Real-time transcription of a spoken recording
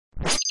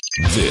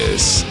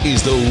This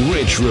is the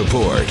Rich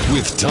Report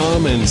with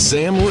Tom and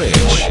Sam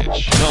Rich.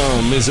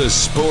 Tom is a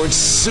sports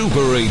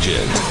super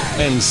agent,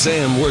 and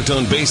Sam worked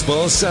on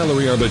baseball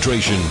salary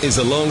arbitration, is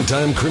a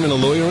longtime criminal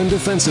lawyer and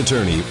defense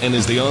attorney, and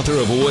is the author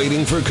of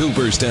Waiting for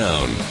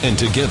Cooperstown. And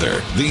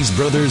together, these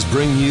brothers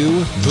bring you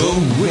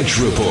the Rich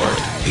Report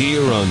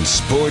here on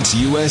Sports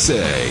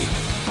USA.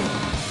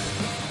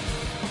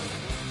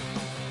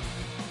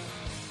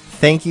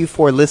 Thank you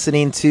for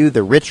listening to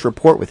The Rich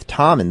Report with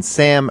Tom and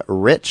Sam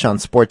Rich on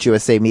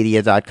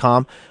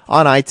SportsUSAmedia.com,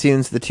 on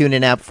iTunes, the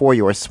TuneIn app for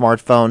your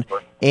smartphone,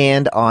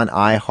 and on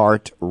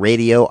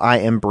iHeartRadio. I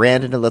am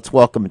Brandon, and let's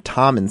welcome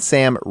Tom and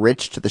Sam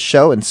Rich to the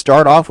show and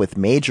start off with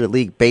Major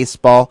League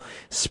Baseball.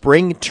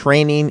 Spring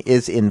training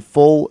is in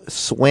full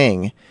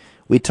swing.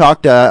 We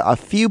talked a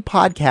few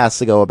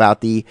podcasts ago about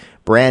the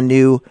brand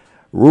new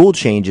rule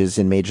changes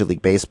in Major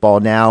League Baseball.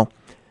 Now,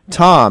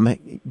 Tom,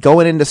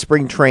 going into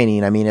spring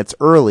training, I mean, it's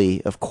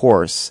early, of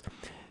course.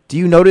 Do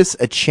you notice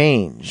a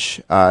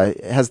change?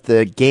 Has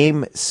the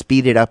game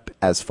speeded up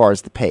as far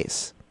as the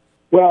pace?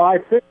 Well, I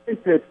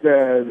think that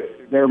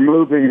they're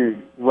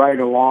moving right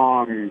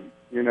along,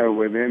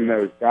 within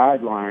those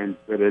guidelines,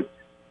 but it's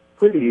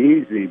pretty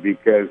easy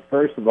because,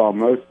 first of all,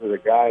 most of the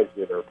guys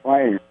that are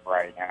playing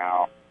right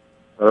now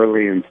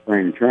early in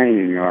spring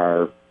training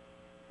are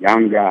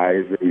young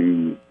guys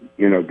and,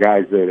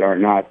 guys that are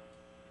not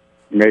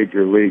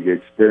major league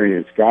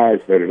experienced guys,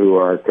 but who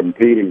are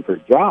competing for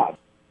jobs.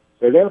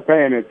 So they're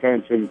paying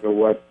attention to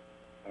what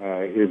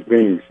is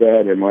being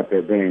said and what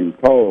they're being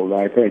told.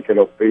 I think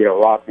it'll be a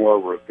lot more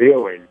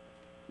revealing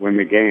when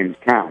the games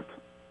count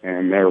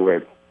and they're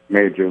with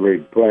major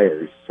league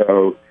players.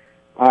 So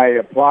I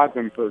applaud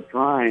them for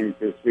trying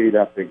to speed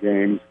up the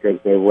games because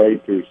they're way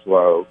too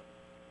slow.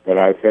 But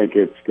I think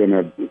it's going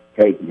to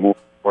take more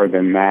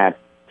than that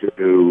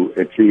to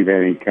achieve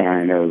any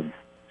kind of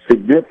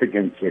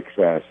significant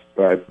success.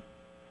 But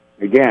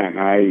again,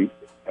 I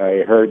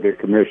heard the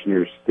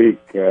commissioner speak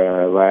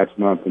last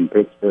month in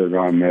Pittsburgh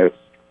on this,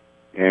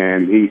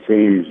 and he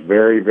seems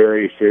very,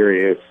 very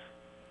serious,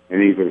 and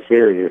he's a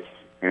serious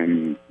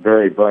and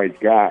very bright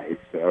guy,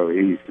 so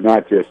he's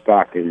not just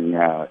talking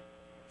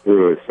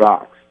through his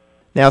socks.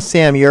 Now,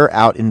 Sam, you're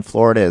out in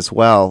Florida as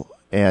well,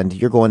 and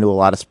you're going to a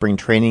lot of spring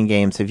training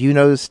games. Have you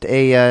noticed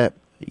a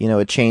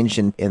change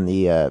in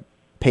the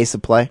pace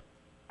of play?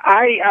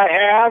 I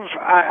have.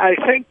 I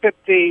think that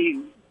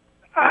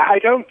I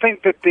don't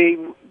think that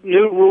the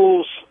new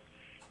rules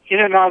in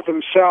and of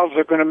themselves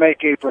are going to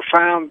make a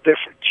profound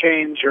different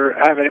change or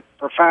have a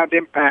profound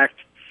impact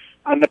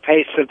on the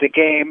pace of the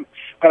game.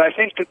 But I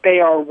think that they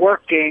are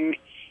working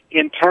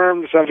in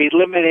terms of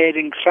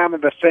eliminating some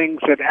of the things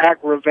that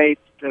aggravate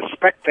the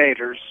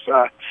spectators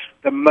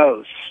the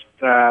most,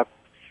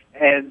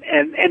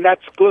 and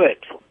that's good.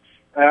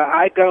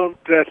 I don't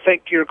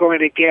think you're going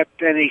to get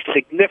any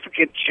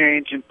significant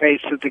change in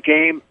pace of the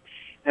game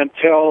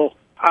until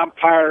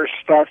umpires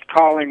start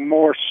calling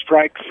more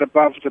strikes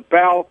above the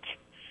belt,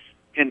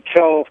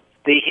 until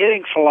the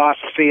hitting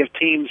philosophy of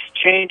teams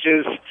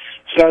changes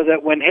so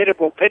that when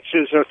hittable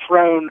pitches are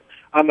thrown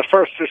on the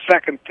first or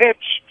second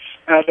pitch,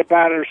 the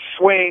batters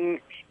swing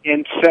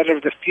instead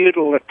of the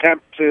futile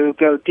attempt to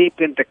go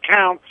deep into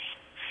counts.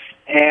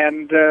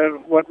 And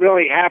what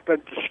really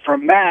happens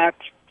from that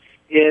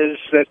is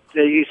that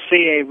you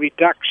see a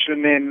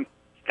reduction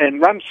in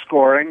run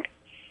scoring,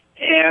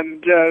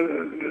 and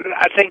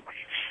I think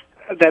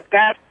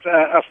that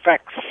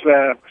affects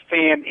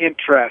fan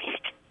interest.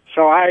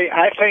 So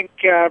I think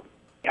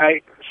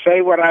I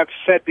say what I've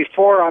said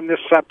before on this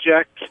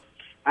subject.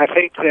 I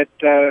think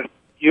that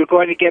you're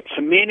going to get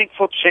some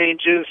meaningful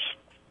changes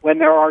when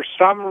there are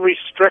some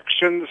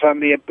restrictions on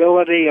the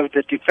ability of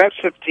the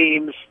defensive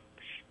teams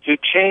to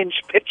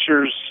change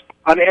pitchers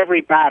on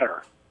every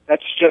batter.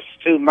 That's just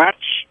too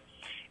much.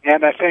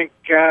 And I think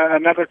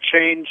another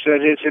change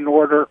that is in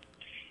order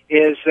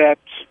is that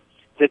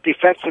the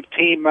defensive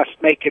team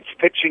must make its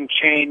pitching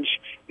change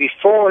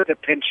before the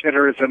pinch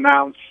hitter is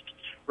announced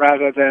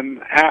rather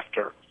than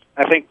after.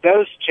 I think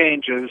those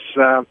changes,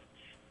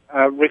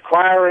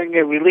 requiring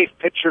a relief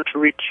pitcher to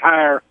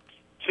retire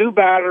two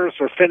batters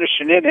or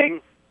finish an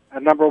inning,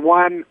 number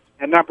one,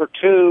 and number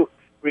two,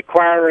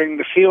 requiring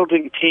the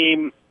fielding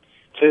team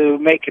to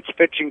make its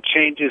pitching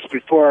changes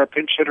before a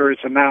pinch hitter is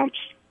announced,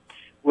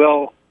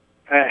 will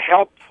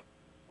help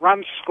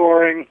run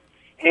scoring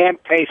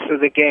and pace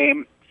of the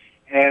game.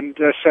 And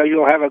so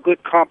you'll have a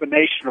good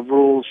combination of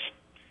rules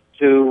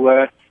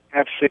to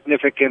have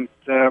significant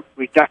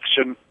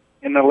reduction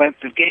in the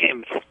length of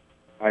games.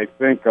 I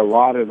think a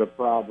lot of the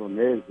problem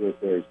is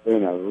that there's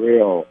been a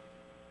real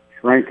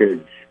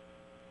shrinkage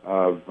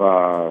of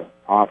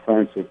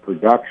offensive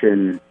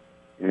production.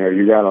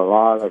 You got a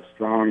lot of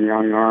strong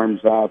young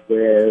arms out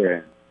there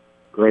and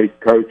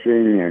great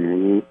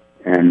coaching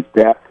and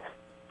depth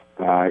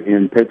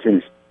in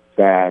pitching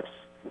staffs.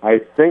 I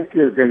think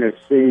you're going to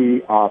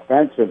see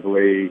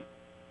offensively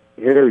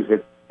hitters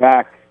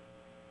attack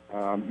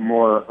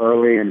more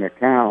early in the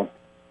count,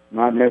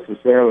 not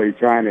necessarily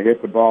trying to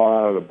hit the ball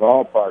out of the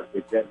ballpark,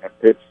 but getting a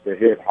pitch to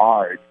hit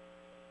hard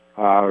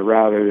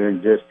rather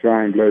than just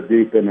try and go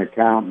deep in the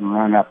count and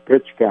run up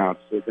pitch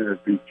counts. They're going to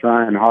be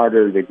trying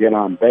harder to get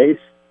on base.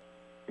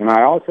 And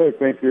I also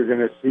think you're going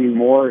to see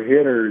more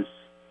hitters,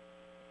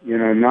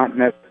 not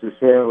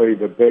necessarily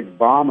the big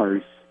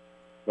bombers,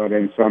 but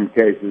in some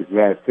cases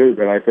that too.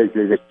 But I think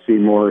you're going to see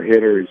more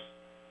hitters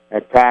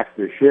attack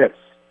the shifts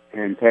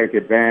and take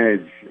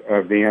advantage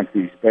of the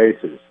empty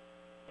spaces.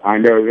 I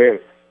know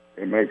this.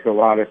 It makes a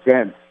lot of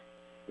sense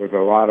with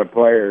a lot of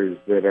players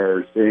that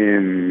are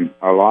seeing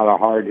a lot of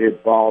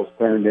hard-hit balls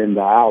turned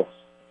into outs.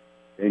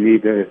 They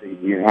need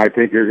to, I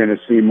think you're going to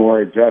see more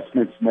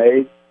adjustments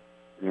made,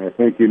 and I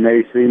think you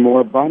may see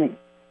more bunting,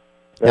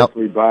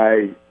 especially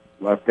by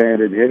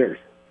left-handed hitters.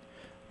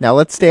 Now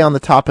let's stay on the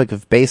topic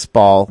of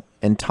baseball.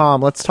 And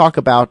Tom, let's talk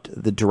about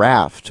the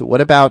draft. What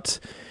about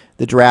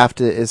the draft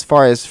as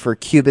far as for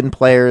Cuban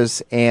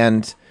players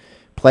and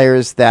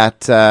players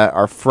that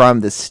are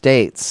from the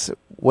States?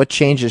 What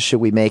changes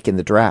should we make in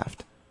the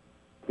draft?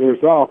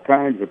 There's all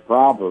kinds of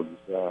problems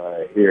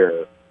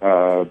here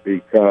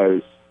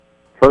because,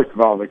 first of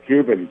all, the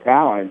Cuban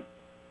talent,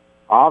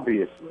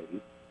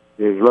 obviously,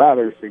 is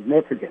rather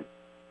significant.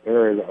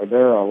 There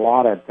are a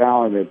lot of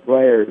talented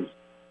players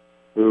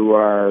who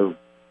are,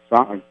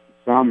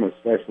 some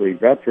especially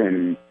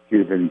veteran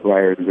Cuban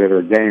players, that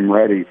are game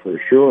ready for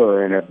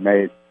sure and have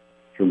made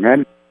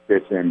tremendous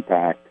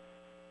impact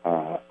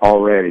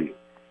already.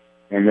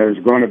 And there's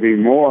going to be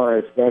more,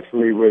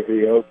 especially with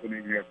the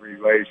opening of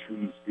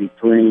relations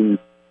between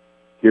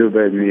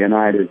Cuba and the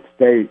United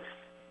States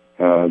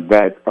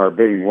that are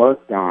being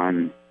worked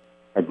on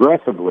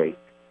aggressively.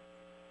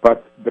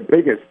 But the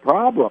biggest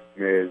problem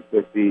is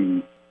that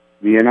the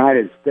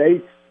United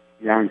States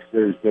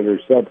youngsters that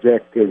are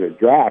subject to the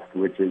draft,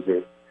 which is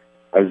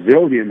a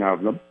zillion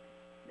of them,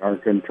 are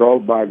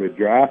controlled by the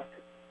draft,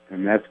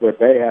 and that's what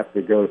they have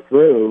to go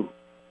through,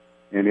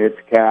 and it's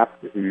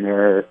capped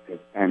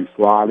and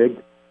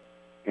slotted,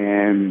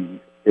 and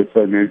it's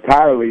an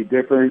entirely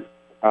different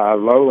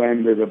low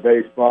end of the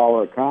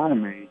baseball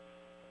economy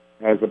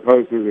as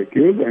opposed to the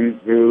Cubans,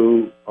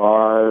 who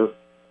are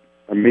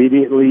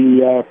immediately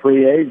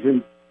free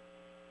agent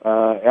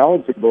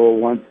eligible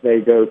once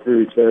they go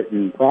through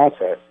certain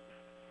processes.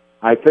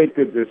 I think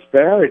the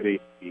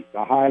disparity,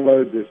 the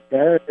high-low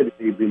disparity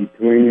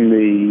between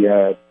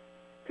the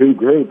two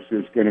groups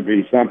is going to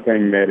be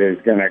something that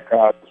is going to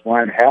cause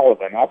one hell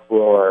of an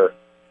uproar.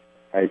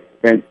 I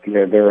think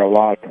there are a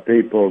lot of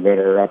people that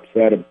are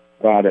upset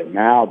about it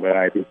now, but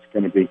I think it's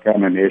going to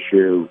become an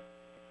issue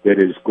that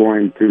is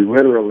going to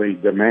literally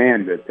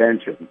demand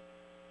attention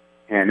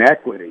and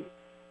equity.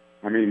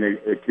 I mean,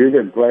 the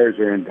Cuban players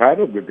are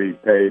entitled to be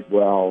paid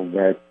well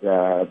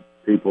that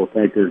people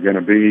think are going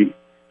to be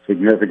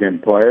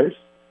significant players,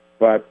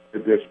 but the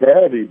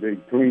disparity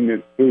between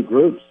the two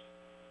groups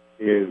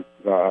is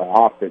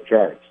off the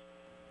charts.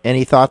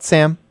 Any thoughts,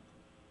 Sam?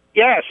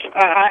 Yes,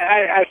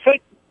 I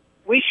think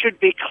we should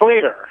be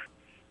clear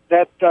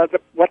that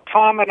what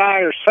Tom and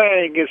I are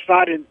saying is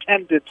not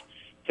intended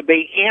to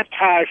be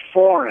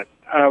anti-foreign.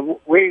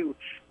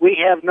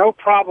 We have no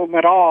problem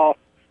at all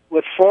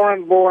with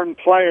foreign-born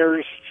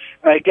players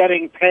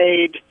getting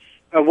paid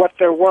what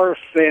they're worth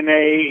in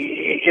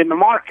the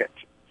market.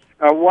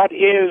 What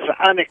is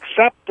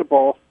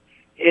unacceptable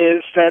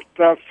is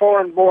that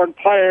foreign-born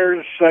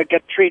players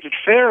get treated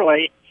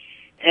fairly,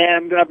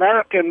 and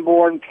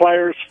American-born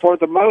players, for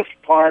the most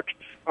part,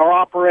 are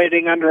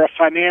operating under a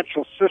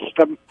financial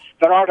system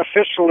that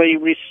artificially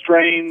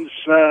restrains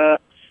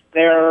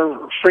their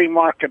free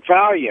market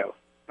value.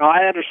 Now,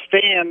 I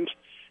understand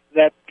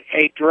that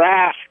a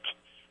draft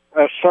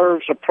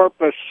serves a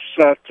purpose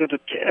it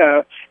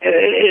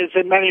is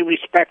in many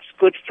respects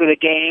good for the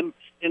game,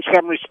 in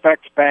some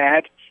respects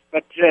bad,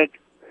 but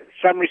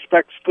some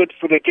respects good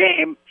for the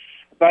game.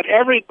 But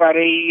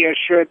everybody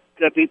should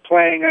be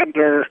playing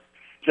under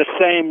the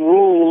same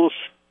rules,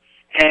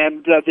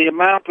 and the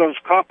amount of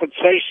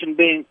compensation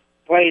being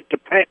paid to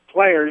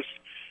players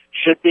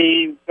should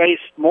be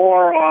based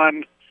more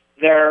on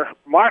their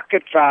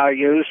market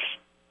values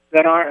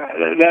than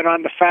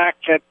on the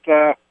fact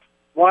that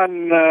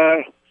one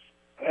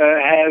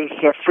has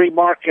free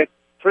market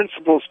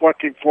principles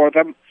working for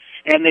them,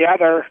 and the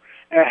other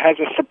has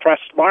a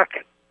suppressed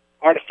market,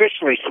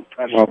 artificially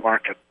suppressed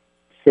market.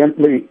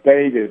 Simply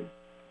stated,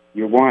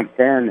 you want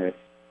fairness,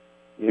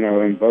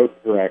 in both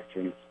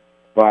directions,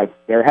 but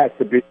there has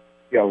to be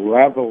a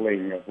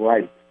leveling of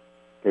rights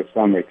to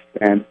some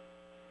extent,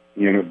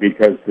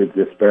 because the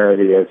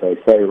disparity, as I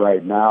say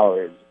right now,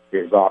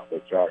 is off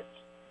the charts.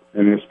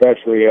 And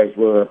especially as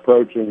we're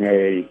approaching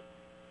a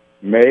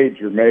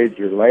major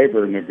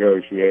labor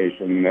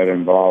negotiation that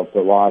involves a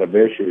lot of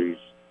issues,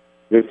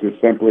 this is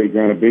simply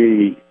going to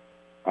be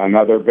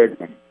another big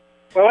one.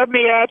 Well, let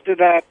me add to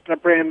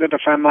that, Brandon,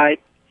 if I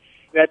might,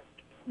 that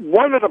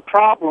one of the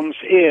problems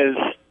is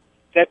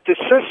that the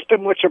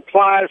system which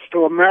applies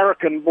to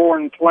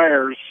American-born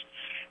players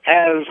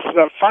has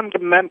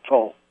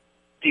fundamental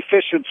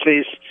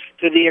deficiencies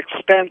to the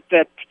extent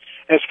that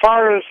as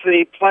far as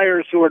the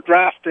players who are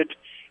drafted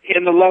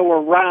in the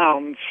lower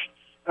rounds,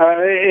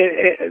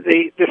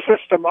 the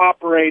system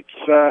operates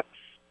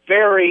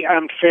very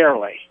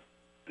unfairly.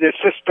 The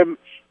system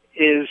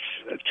is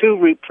too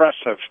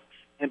repressive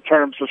in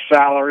terms of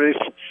salaries,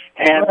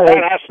 and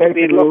that has to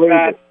be looked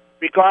at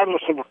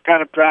regardless of what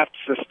kind of draft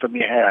system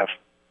you have.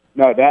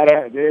 No,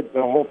 the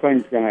whole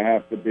thing's going to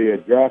have to be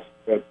addressed.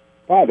 But,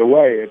 by the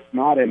way, it's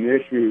not an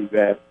issue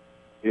that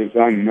is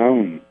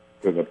unknown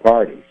to the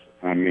parties.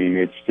 I mean,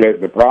 it's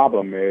just, the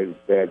problem is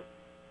that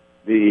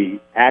the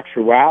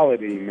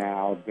actuality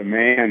now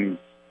demands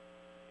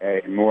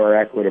a more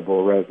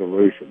equitable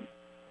resolution.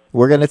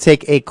 We're going to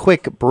take a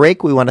quick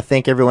break. We want to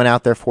thank everyone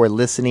out there for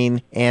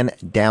listening and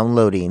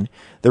downloading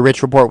The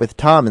Rich Report with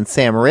Tom and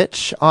Sam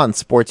Rich on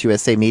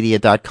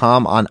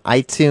SportsUSAmedia.com, on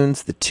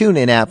iTunes, the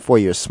TuneIn app for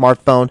your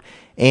smartphone,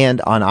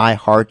 and on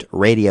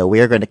iHeartRadio. We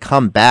are going to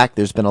come back.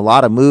 There's been a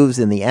lot of moves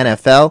in the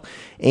NFL,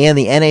 and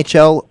the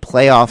NHL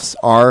playoffs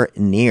are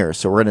near.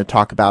 So we're going to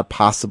talk about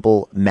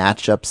possible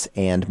matchups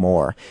and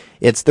more.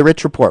 It's The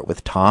Rich Report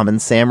with Tom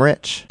and Sam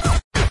Rich.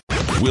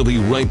 We'll be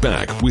right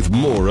back with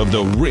more of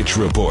The Rich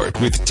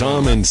Report with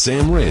Tom and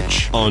Sam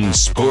Rich on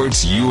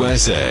Sports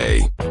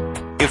USA.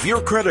 If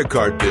your credit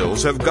card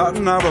bills have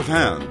gotten out of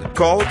hand,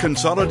 call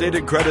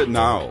Consolidated Credit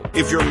now.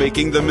 If you're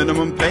making the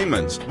minimum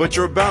payments, but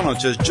your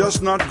balance is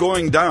just not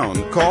going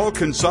down, call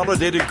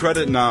Consolidated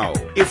Credit now.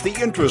 If the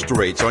interest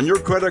rates on your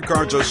credit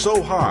cards are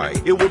so high,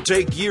 it will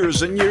take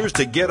years and years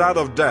to get out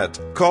of debt.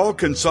 Call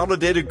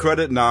Consolidated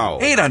Credit now.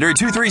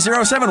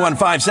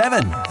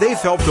 800-230-7157. They've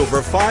helped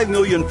over 5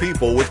 million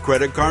people with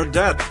credit card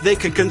debt. They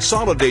can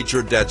consolidate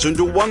your debts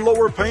into one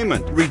lower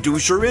payment,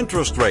 reduce your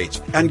interest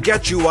rates, and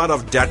get you out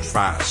of debt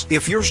fast.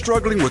 If you're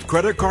struggling with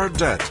credit card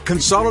debt,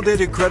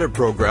 Consolidated Credit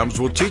Programs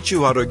will teach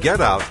you how to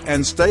get out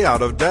and stay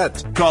out of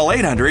debt. Call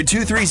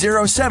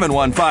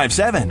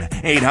 800-230-7157.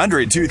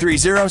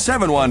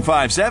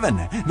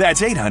 800-230-7157.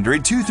 That's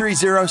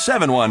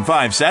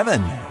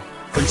 800-230-7157.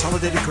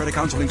 Consolidated Credit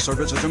Counseling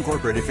Services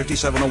Incorporated,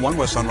 5701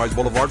 West Sunrise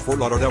Boulevard, Fort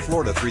Lauderdale,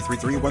 Florida,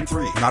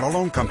 33313. Not a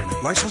loan company.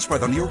 Licensed by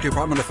the New York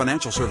Department of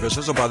Financial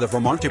Services and by the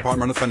Vermont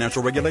Department of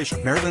Financial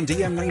Regulation. Maryland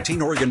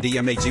DM19, Oregon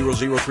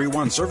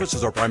DM80031.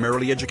 Services are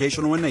primarily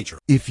educational in nature.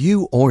 If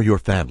you or your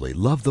family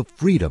love the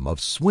freedom of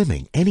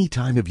swimming any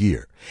time of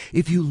year,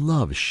 if you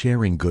love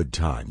sharing good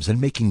times and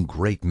making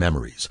great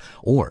memories,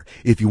 or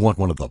if you want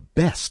one of the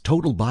best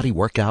total body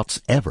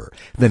workouts ever,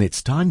 then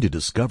it's time to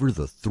discover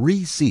the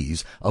 3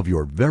 C's of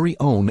your very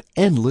own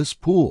endless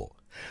pool.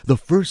 The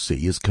first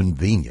C is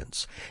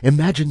convenience.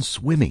 Imagine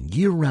swimming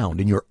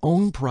year-round in your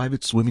own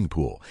private swimming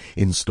pool,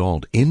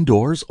 installed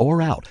indoors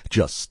or out,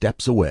 just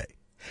steps away.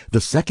 The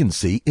second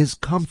C is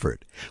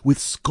comfort. With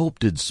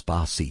sculpted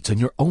spa seats and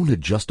your own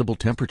adjustable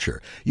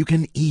temperature, you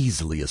can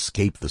easily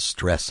escape the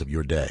stress of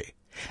your day.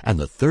 And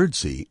the third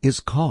C is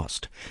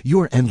cost.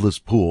 Your endless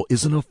pool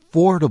is an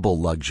affordable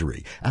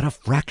luxury at a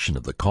fraction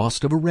of the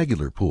cost of a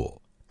regular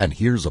pool. And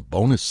here's a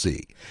bonus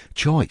C,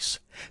 choice.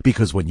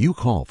 Because when you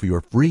call for your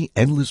free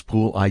Endless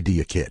Pool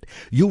Idea Kit,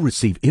 you'll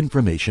receive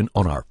information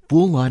on our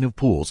full line of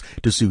pools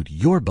to suit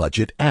your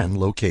budget and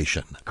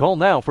location. Call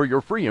now for your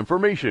free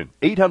information.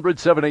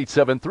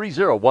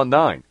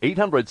 800-787-3019.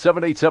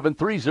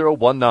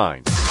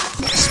 800-787-3019.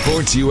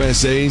 Sports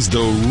USA's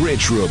The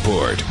Rich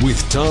Report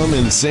with Tom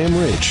and Sam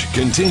Rich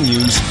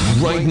continues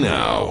right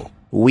now.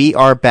 We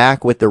are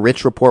back with The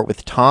Rich Report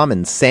with Tom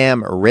and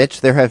Sam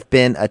Rich. There have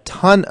been a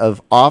ton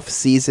of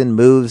off-season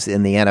moves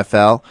in the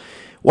NFL.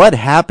 What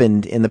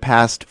happened in the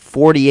past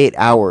 48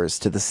 hours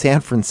to the San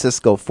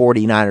Francisco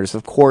 49ers?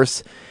 Of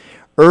course,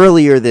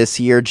 earlier this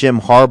year, Jim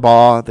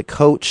Harbaugh, the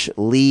coach,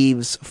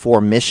 leaves for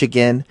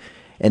Michigan.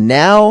 And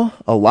now,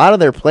 a lot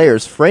of their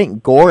players,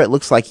 Frank Gore, it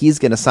looks like he's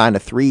going to sign a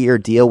 3-year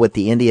deal with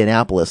the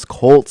Indianapolis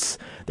Colts.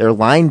 Their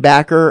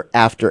linebacker,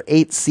 after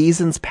 8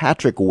 seasons,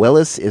 Patrick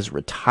Willis, is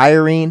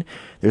retiring.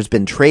 There's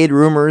been trade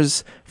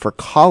rumors for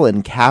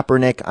Colin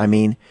Kaepernick. I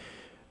mean,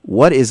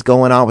 what is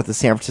going on with the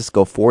San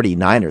Francisco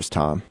 49ers,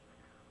 Tom?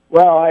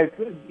 Well, I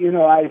think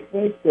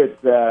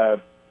that the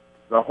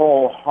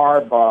whole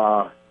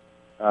Harbaugh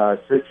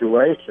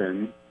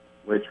situation,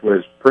 which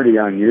was pretty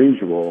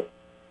unusual,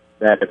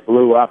 that it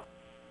blew up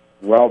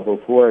well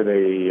before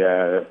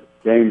the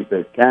games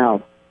that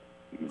count,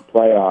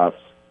 playoffs,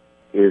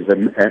 is a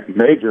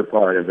major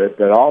part of it,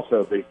 but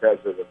also because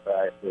of the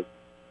fact that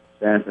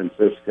San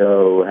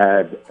Francisco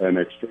had an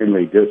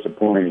extremely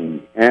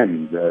disappointing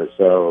end.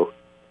 So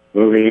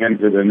moving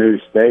into the new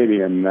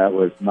stadium, that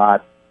was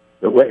not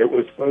the way it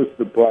was supposed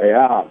to play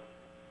out.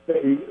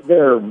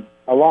 There are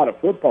a lot of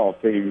football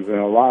teams, and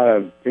a lot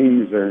of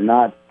teams are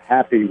not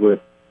happy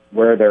with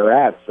where they're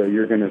at, so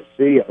you're going to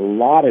see a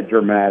lot of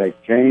dramatic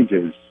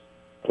changes,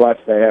 plus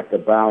they have to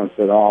balance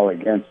it all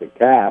against the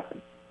cap,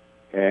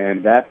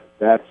 and that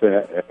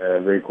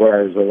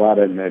requires a lot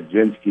of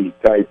Nijinsky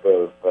type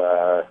of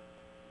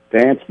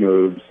dance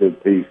moves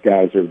that these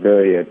guys are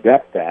very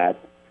adept at.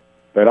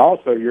 But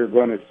also you're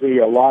going to see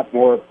a lot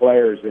more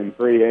players in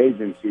free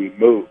agency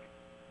move.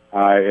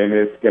 And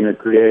it's going to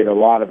create a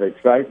lot of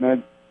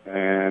excitement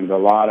and a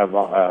lot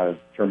of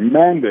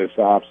tremendous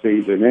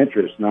off-season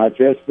interest, not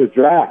just the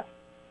draft,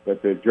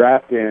 but the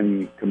draft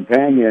in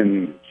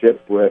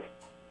companionship with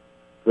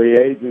free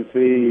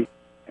agency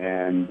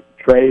and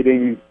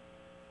trading,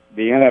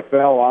 the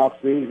NFL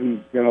offseason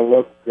is going to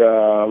look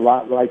a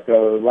lot like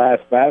the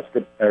last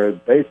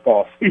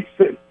baseball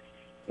season.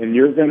 And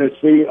you're going to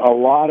see a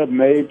lot of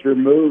major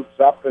moves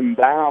up and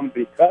down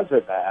because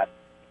of that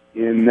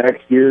in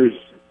next year's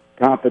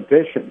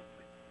competition.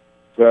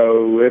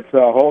 So it's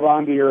a hold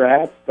on to your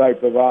hats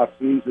type of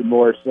offseason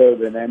more so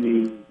than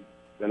any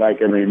that I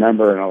can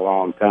remember in a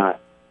long time.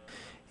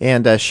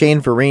 And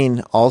Shane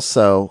Vereen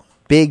also,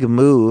 big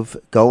move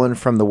going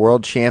from the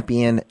world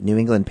champion New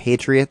England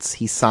Patriots.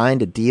 He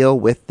signed a deal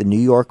with the New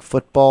York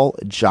Football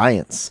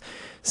Giants.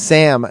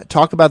 Sam,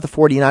 talk about the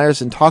 49ers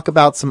and talk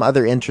about some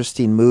other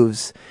interesting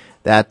moves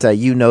that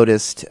you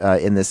noticed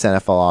in this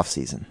NFL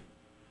offseason.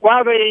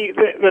 Well,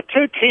 the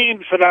two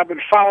teams that I've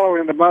been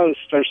following the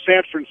most are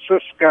San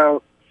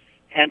Francisco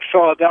and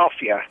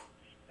Philadelphia,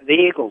 the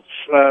Eagles,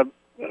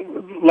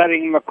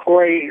 trading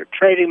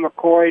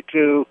McCoy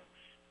to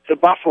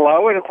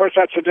Buffalo, and of course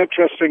that's an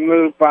interesting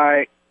move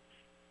by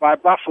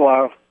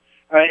Buffalo.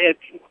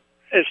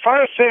 As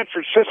far as San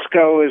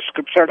Francisco is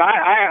concerned,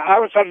 I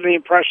was under the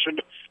impression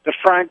that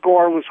Frank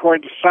Gore was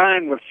going to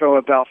sign with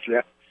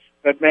Philadelphia,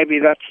 but maybe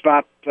that's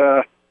not.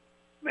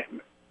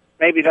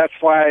 Maybe that's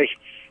why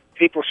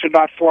people should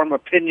not form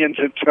opinions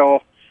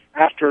until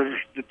after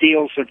the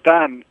deals are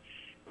done.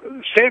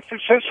 San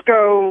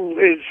Francisco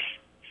is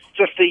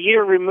just a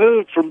year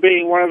removed from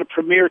being one of the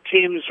premier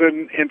teams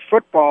in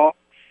football,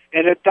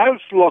 and it does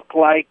look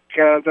like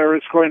there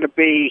is going to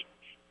be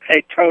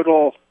a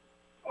total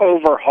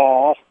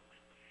overhaul,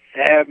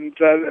 and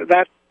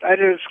that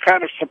is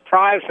kind of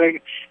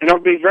surprising, and it'll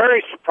be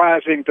very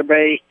surprising to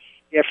me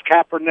if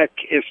Kaepernick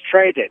is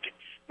traded.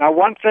 Now,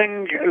 one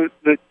thing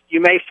that you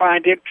may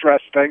find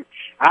interesting,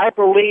 I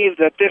believe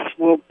that this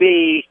will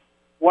be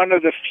one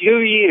of the few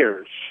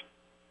years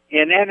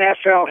in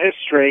NFL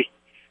history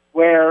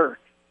where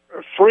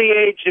free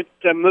agent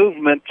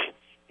movement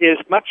is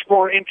much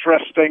more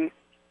interesting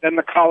than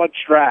the college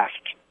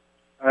draft.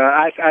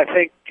 I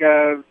think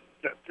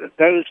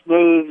those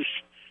moves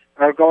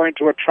are going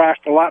to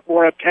attract a lot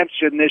more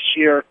attention this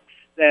year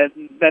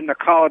than the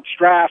college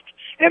draft.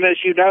 And as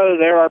you know,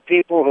 there are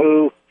people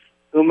who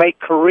make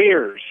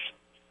careers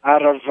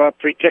out of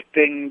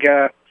predicting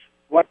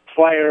what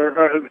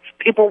player.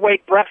 People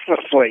wait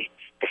breathlessly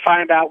to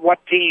find out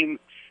what team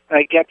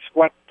gets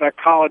what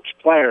college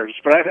players.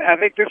 But I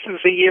think this is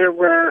a year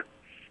where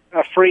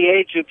free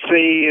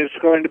agency is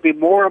going to be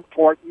more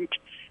important.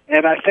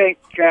 And I think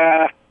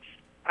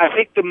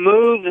the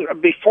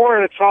move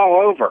before it's all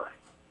over,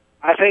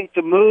 I think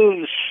the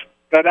moves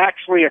that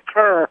actually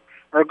occur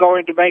are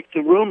going to make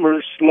the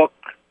rumors look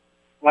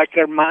like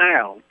they're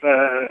mild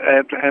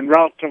and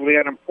relatively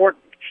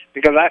unimportant,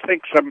 because I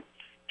think some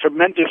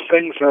tremendous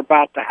things are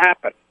about to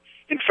happen.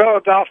 In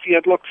Philadelphia,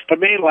 it looks to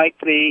me like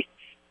the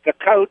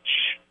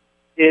coach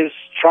is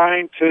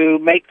trying to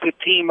make the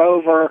team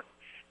over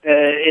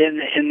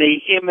in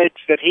the image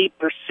that he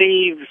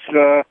perceives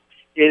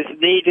is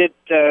needed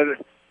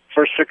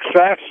for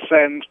success,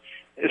 and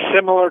is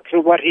similar to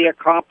what he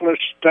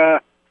accomplished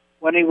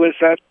when he was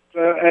at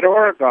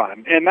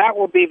Oregon. And that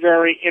will be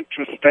very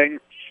interesting,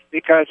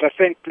 because I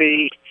think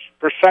the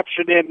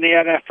perception in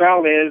the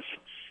NFL is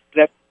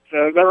that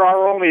there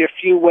are only a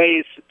few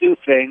ways to do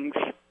things,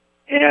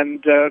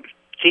 and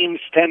teams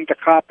tend to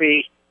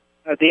copy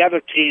the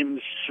other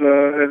teams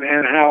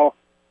and how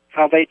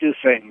they do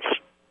things.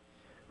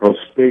 Well,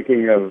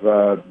 speaking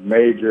of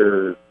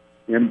major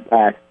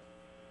impact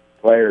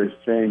players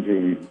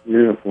changing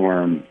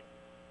uniforms,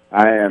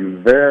 I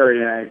am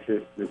very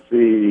anxious to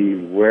see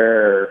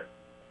where,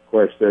 of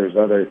course, there's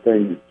other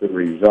things to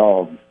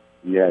resolve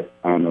yet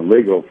on the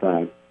legal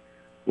front,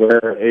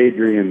 where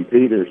Adrian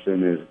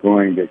Peterson is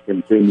going to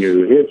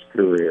continue his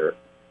career,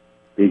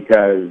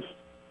 because,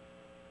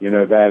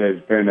 that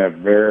has been a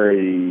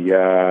very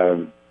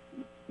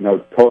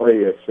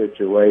notorious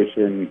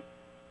situation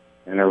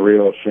and a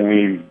real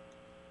shame,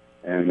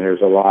 and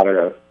there's a lot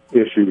of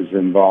issues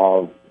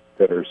involved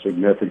that are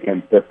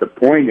significant. But the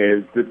point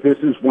is that this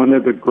is one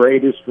of the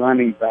greatest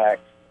running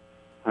backs,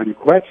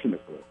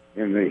 unquestionably,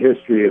 in the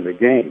history of the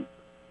game,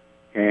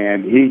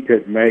 and he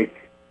could make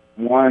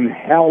one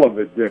hell of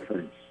a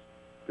difference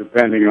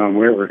depending on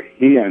where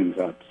he ends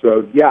up.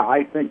 So, yeah,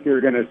 I think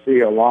you're going to see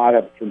a lot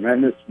of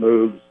tremendous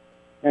moves.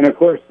 And, of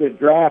course, the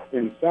draft,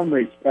 in some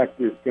respect,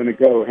 is going to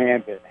go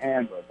hand in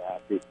hand with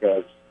that,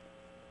 because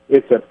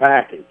it's a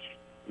package.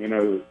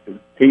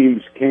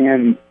 Teams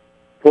can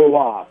pull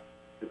off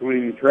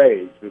between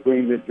trades,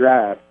 between the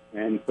draft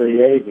and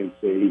free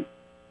agency,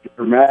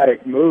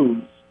 dramatic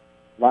moves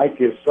like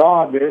you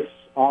saw this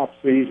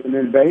offseason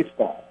in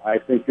baseball. I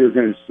think you're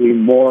going to see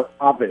more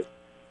of it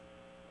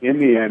in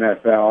the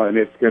NFL, and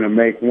it's going to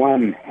make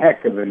one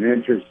heck of an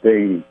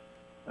interesting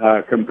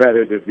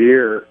competitive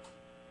year.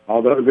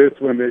 Although this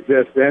one that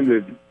just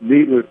ended,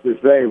 needless to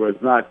say, was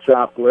not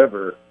chopped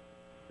liver,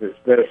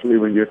 especially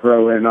when you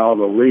throw in all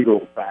the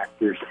legal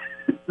factors.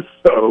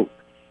 So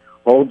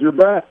hold your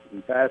breath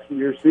and fasten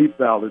your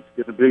seatbelt. It's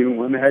going to be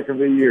one heck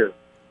of a year.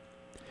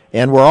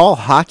 And we're all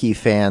hockey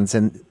fans,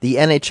 and the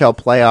NHL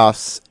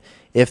playoffs,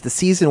 if the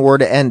season were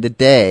to end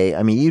today,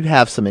 I mean, you'd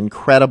have some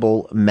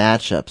incredible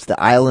matchups. The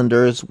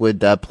Islanders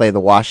would play the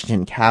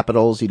Washington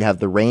Capitals. You'd have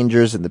the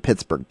Rangers and the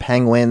Pittsburgh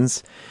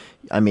Penguins.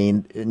 I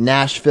mean,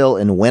 Nashville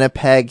and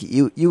Winnipeg.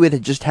 You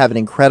would just have an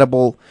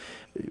incredible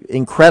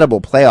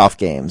playoff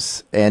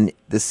games. And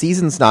the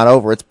season's not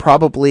over. It's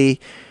probably,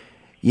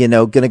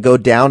 going to go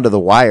down to the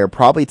wire,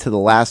 probably to the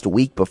last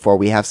week before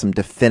we have some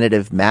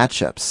definitive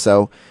matchups.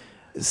 So,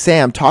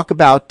 Sam, talk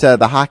about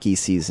the hockey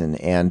season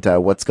and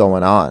what's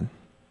going on.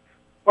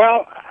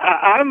 Well,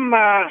 I'm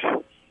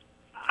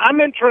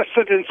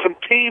interested in some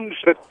teams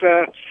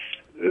that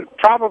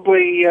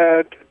probably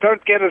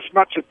don't get as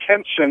much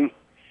attention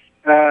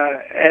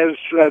as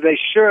they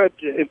should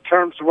in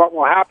terms of what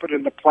will happen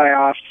in the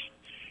playoffs.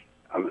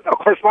 Of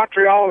course,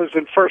 Montreal is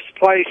in first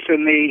place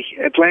in the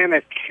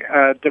Atlantic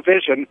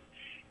Division.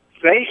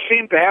 They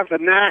seem to have the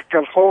knack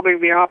of holding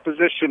the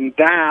opposition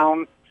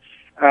down.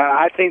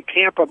 I think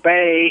Tampa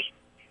Bay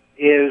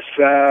is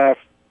a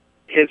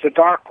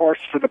dark horse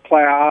for the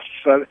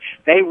playoffs.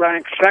 They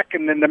rank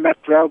second in the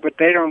Metro, but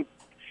they don't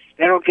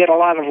get a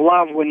lot of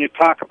love when you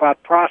talk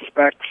about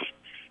prospects.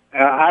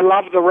 I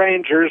love the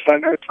Rangers. I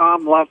know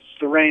Tom loves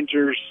the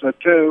Rangers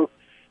too,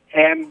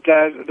 and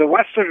the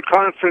Western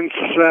Conference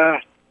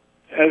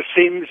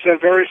seems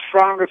very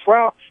strong as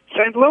well.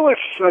 St. Louis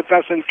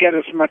doesn't get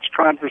as much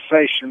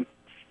conversation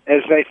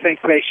as they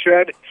think they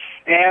should,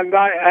 and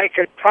I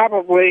could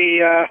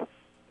probably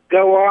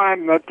go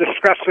on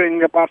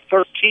discussing about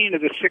 13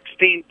 of the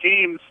 16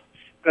 teams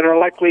that are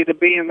likely to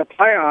be in the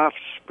playoffs.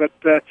 But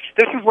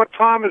this is what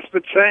Tom has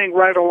been saying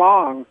right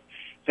along,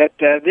 that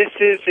this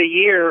is a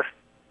year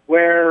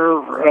where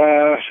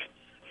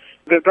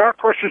the dark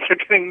horses are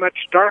getting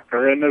much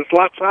darker, and there's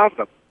lots of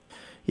them.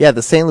 Yeah,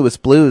 the St. Louis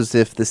Blues,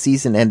 if the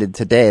season ended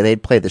today,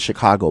 they'd play the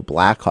Chicago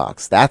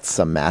Blackhawks. That's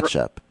some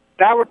matchup.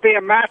 That would be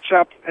a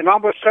matchup, and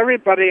almost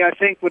everybody, I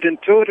think, would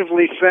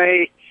intuitively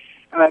say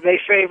they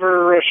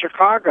favor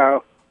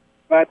Chicago,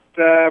 but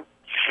I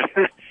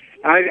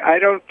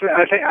don't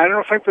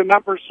think the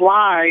numbers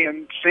lie.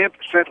 And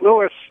St.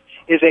 Louis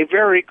is a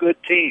very good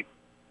team.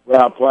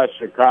 Well, plus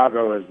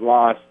Chicago has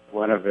lost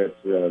one of its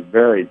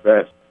very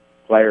best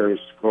players,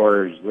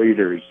 scorers,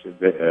 leaders.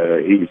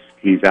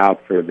 He's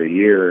out for the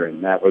year,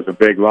 and that was a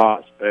big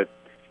loss. But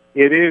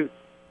it is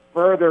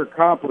further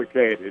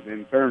complicated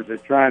in terms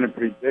of trying to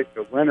predict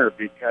the winner,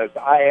 because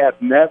I have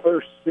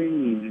never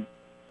seen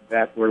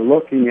that we're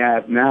looking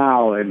at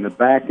now in the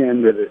back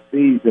end of the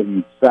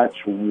season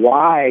such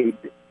wide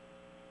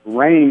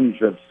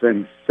range of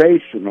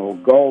sensational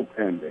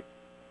goaltending.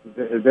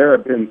 There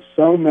have been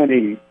so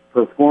many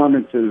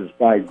performances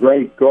by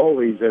great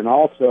goalies, and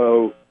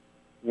also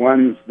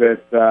ones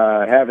that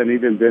haven't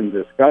even been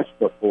discussed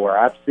before.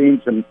 I've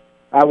seen some.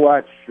 I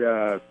watch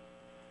 5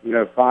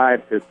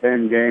 to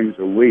 10 games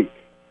a week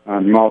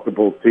on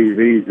multiple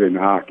TVs in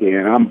hockey,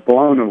 and I'm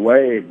blown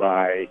away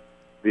by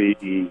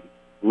the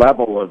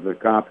level of the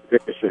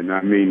competition.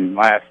 I mean,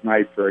 last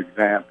night, for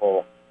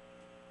example,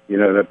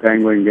 the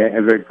Penguin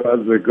game,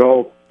 because the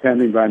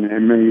goaltending by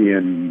Nemi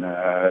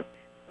and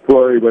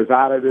Fleury was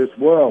out of this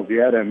world. You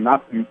had a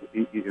nothing,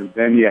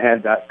 then you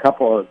had a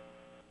couple of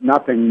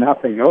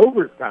nothing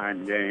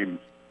overtime games.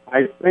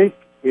 I think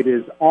it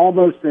is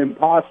almost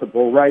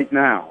impossible right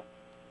now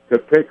to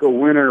pick a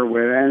winner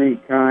with any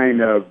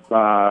kind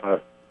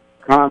of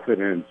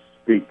confidence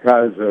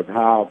because of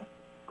how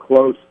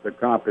close the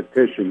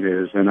competition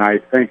is. And I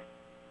think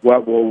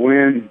what will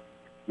win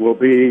will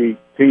be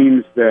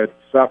teams that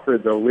suffer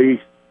the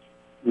least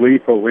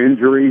lethal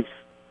injuries,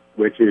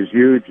 which is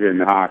huge in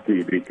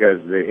hockey,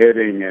 because the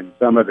hitting, and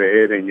some of the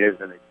hitting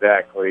isn't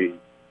exactly,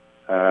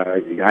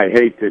 I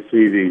hate to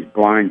see these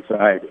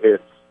blindside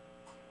hits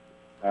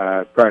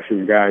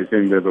crushing guys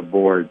into the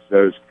boards.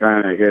 Those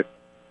kind of hits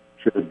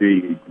should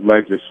be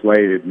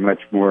legislated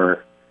much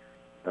more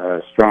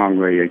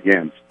strongly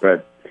against.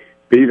 But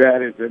be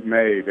that as it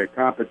may, the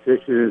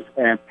competition is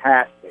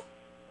fantastic.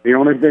 The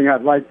only thing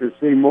I'd like to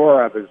see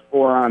more of is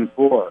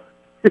 4-on-4.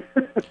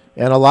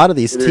 And a lot of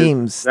these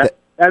teams...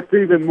 That's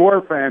even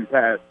more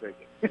fantastic.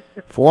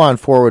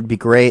 4-on-4 would be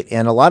great.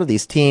 And a lot of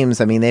these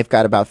teams, I mean, they've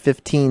got about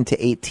 15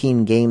 to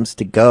 18 games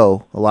to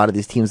go. A lot of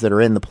these teams that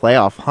are in the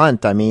playoff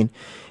hunt, I mean,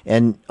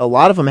 and a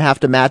lot of them have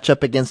to match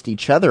up against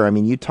each other. I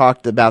mean, you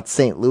talked about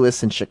St.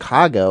 Louis and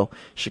Chicago.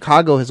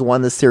 Chicago has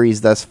won the series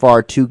thus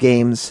far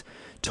 2-1,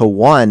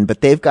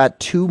 but they've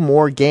got 2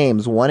 more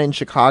games, one in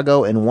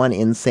Chicago and one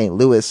in St.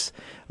 Louis,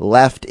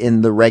 left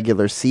in the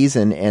regular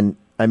season. And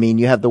I mean,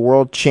 you have the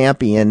world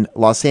champion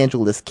Los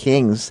Angeles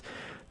Kings.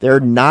 They're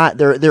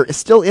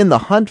still in the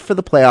hunt for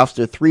the playoffs.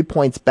 They're 3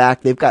 points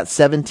back. They've got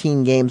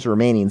 17 games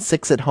remaining,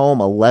 6 at home,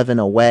 11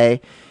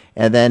 away.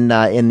 And then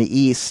in the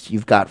East,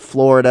 you've got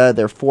Florida.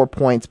 They're 4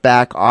 points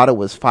back.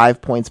 Ottawa's 5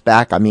 points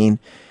back. I mean,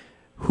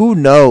 who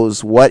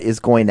knows what is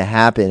going to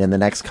happen in the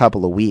next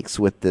couple of weeks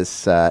with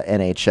this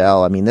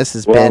NHL? I mean, this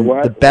has been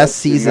the best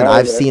season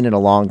I've seen in a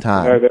long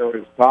time. There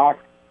was talk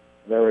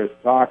there was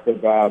talk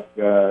about,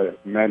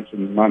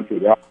 mentioned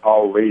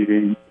Montreal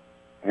leading,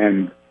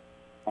 and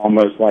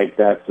almost like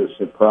that's a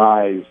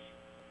surprise.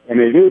 And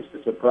it is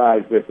a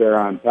surprise that they're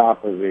on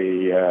top of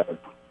the,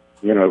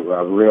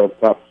 real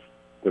tough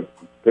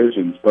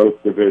divisions.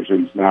 Both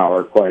divisions now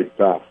are quite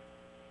tough.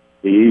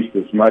 The East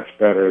is much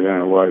better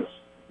than it was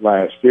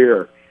last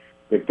year.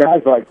 But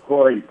guys like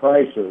Corey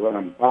Price are what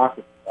I'm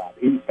talking about.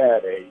 He's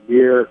had a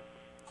year.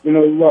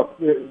 Look,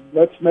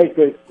 let's make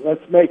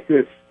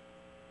this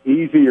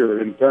easier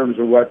in terms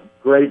of what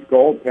great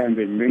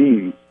goaltending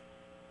means.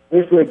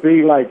 This would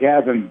be like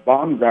having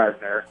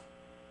Baumgartner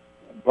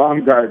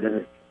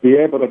be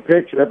able to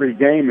pitch every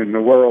game in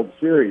the World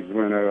Series.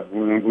 When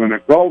a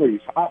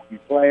goalie's hot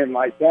and playing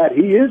like that,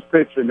 he is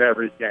pitching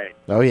every game.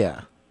 Oh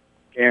yeah.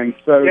 And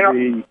so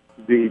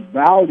the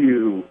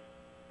value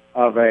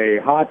of a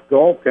hot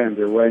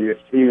goaltender, when you've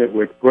seen it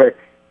with Quick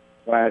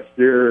last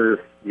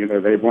year,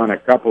 they won a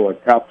couple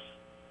of cups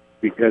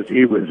because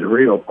he was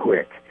real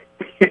quick.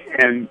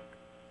 And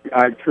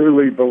I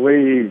truly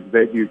believe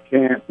that you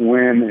can't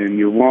win and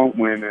you won't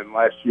win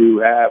unless you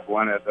have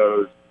one of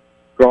those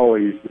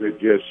goalies that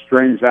just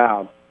strings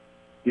out,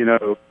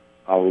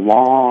 a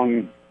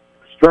long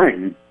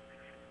string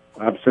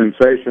of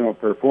sensational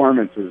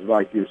performances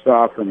like you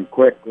saw from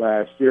Quick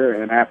last year.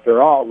 And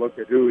after all, look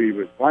at who he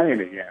was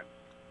playing against.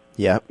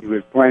 Yep. He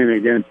was playing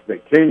against the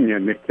King,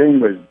 and the King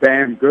was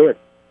damn good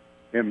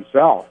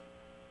himself,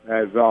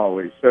 as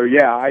always. So,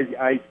 yeah,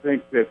 I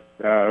think that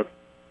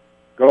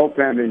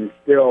goaltending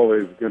still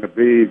is going to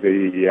be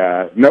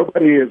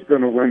nobody is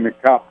going to win the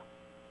Cup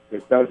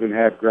that doesn't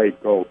have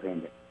great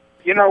goaltending.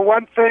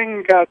 One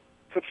thing to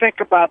think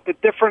about, the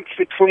difference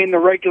between the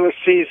regular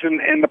season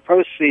and the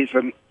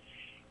postseason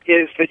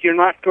is that you're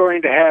not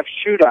going to have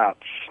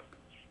shootouts.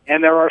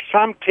 And there are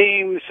some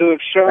teams who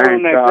have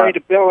shown a great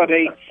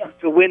ability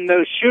to win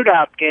those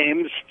shootout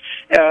games,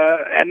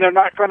 and they're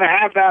not going to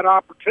have that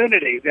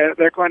opportunity.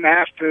 They're going to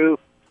have to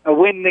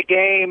win the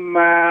game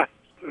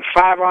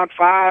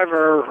 5-on-5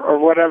 or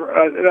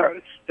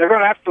whatever. They're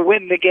going to have to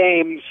win the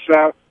games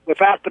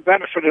without the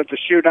benefit of the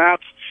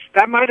shootouts.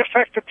 That might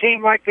affect a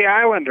team like the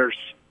Islanders,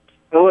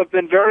 who have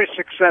been very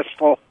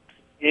successful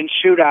in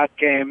shootout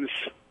games.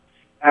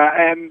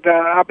 And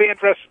I'll be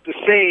interested to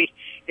see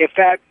if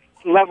that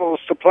levels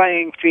the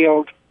playing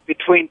field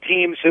between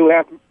teams who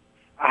have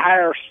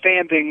higher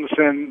standings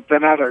than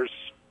others.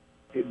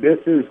 This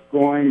is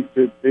going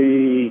to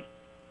be,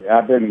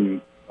 I've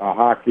been a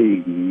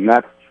hockey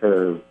nut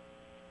for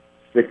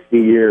 60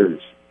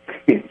 years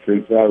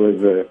since I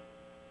was a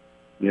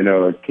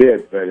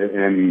kid,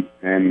 and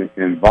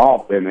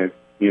involved in it,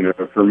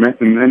 for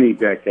many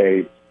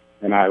decades,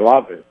 and I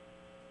love it.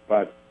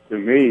 But to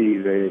me,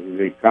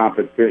 the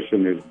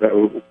competition is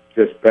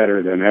just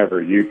better than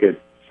ever. You could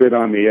sit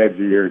on the edge of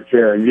your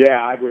chair, and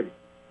I would.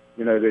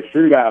 The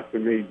shootout to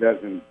me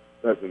doesn't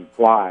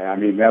fly. I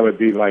mean, that would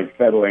be like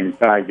settling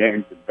tie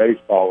games in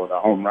baseball with a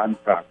home run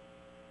cut.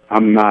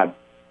 I'm not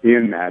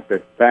in that,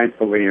 but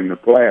thankfully in the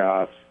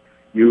playoffs,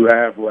 you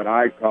have what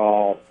I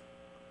call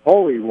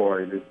holy war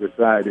to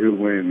decide who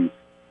wins,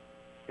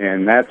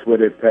 and that's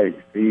what it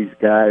takes. These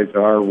guys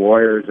are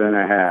warriors and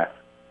a half.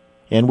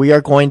 And we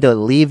are going to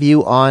leave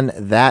you on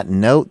that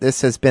note. This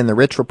has been the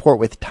Rich Report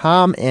with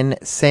Tom and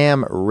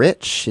Sam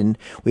Rich. And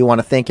we want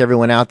to thank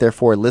everyone out there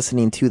for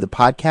listening to the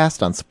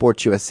podcast on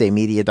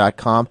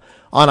sportsusamedia.com,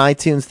 on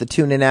iTunes, the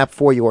TuneIn app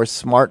for your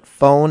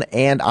smartphone,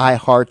 and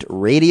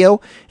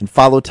iHeartRadio. And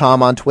follow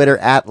Tom on Twitter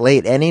at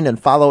Late Inning,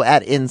 and follow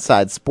at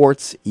Inside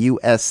Sports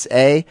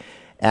USA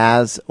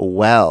as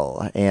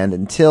well. And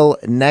until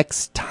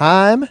next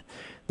time,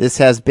 this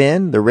has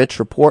been the Rich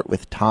Report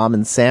with Tom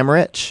and Sam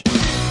Rich.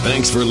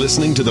 Thanks for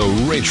listening to The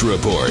Rich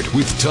Report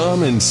with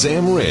Tom and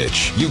Sam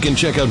Rich. You can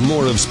check out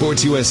more of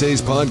Sports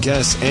USA's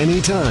podcasts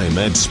anytime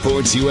at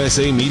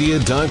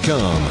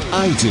sportsusamedia.com,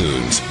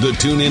 iTunes, the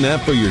TuneIn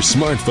app for your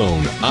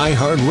smartphone,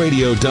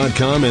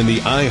 iHeartRadio.com, and the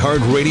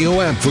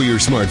iHeartRadio app for your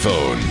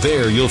smartphone.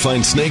 There you'll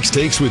find Snake's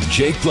Takes with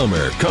Jake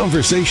Plummer,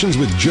 Conversations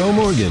with Joe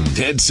Morgan,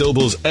 Ted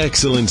Sobel's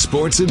Excellent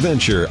Sports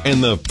Adventure,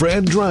 and The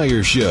Fred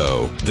Dreyer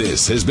Show.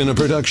 This has been a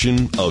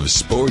production of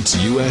Sports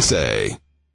USA.